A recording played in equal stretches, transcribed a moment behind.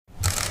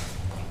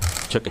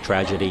took a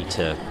tragedy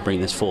to bring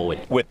this forward.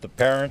 With the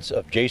parents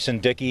of Jason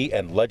Dickey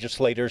and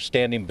legislators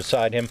standing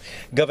beside him,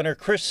 Governor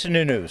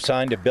Sununu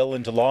signed a bill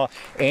into law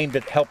aimed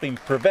at helping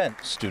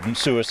prevent student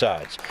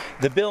suicides.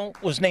 The bill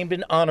was named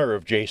in honor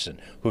of Jason,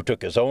 who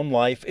took his own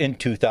life in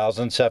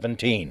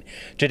 2017.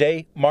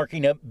 Today,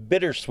 marking a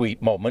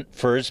bittersweet moment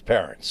for his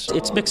parents.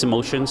 It's mixed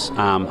emotions.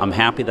 I'm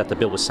happy that the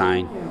bill was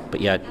signed, but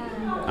yet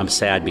I'm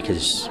sad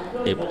because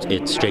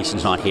it's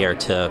Jason's not here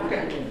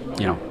to,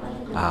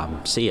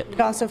 see it. It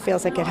also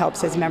feels like it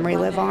helps his memory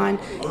live on,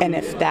 and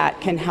if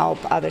that can help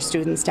other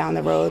students down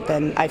the road,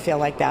 then I feel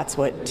like that's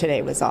what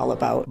today was all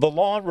about. The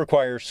law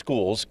requires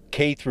schools,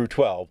 K through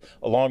 12,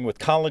 along with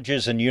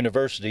colleges and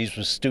universities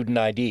with student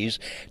IDs,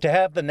 to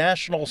have the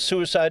National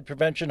Suicide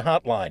Prevention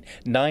Hotline,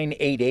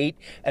 988,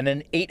 and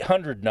an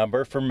 800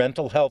 number for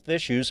mental health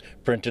issues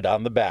printed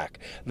on the back.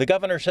 The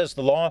governor says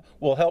the law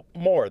will help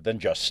more than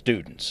just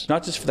students.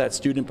 Not just for that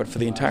student, but for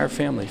the entire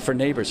family, for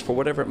neighbors, for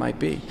whatever it might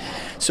be.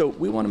 So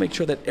we want to make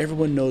sure that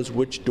everyone knows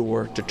which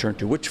door to turn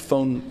to, which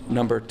phone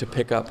number to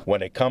pick up.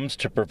 When it comes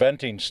to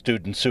preventing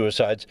student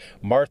suicides,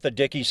 Martha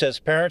Dickey says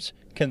parents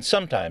can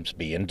sometimes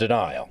be in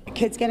denial.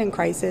 Kids get in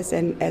crisis,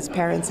 and as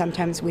parents,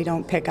 sometimes we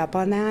don't pick up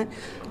on that.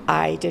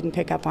 I didn't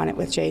pick up on it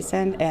with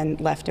Jason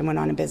and left and went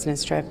on a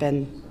business trip,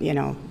 and,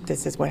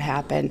 this is what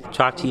happened.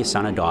 Talk to your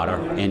son or daughter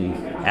and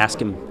ask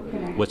him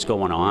what's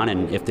going on,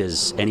 and if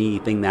there's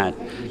anything that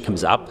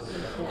comes up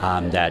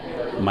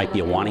that might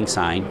be a warning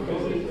sign,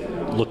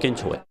 look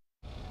into it.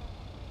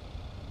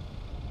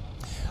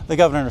 The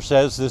governor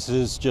says this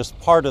is just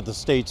part of the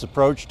state's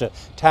approach to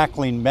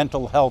tackling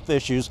mental health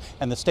issues,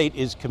 and the state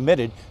is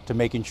committed to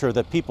making sure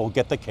that people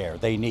get the care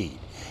they need.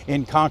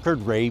 In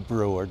Concord, Ray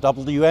Brewer,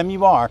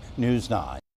 WMUR News 9.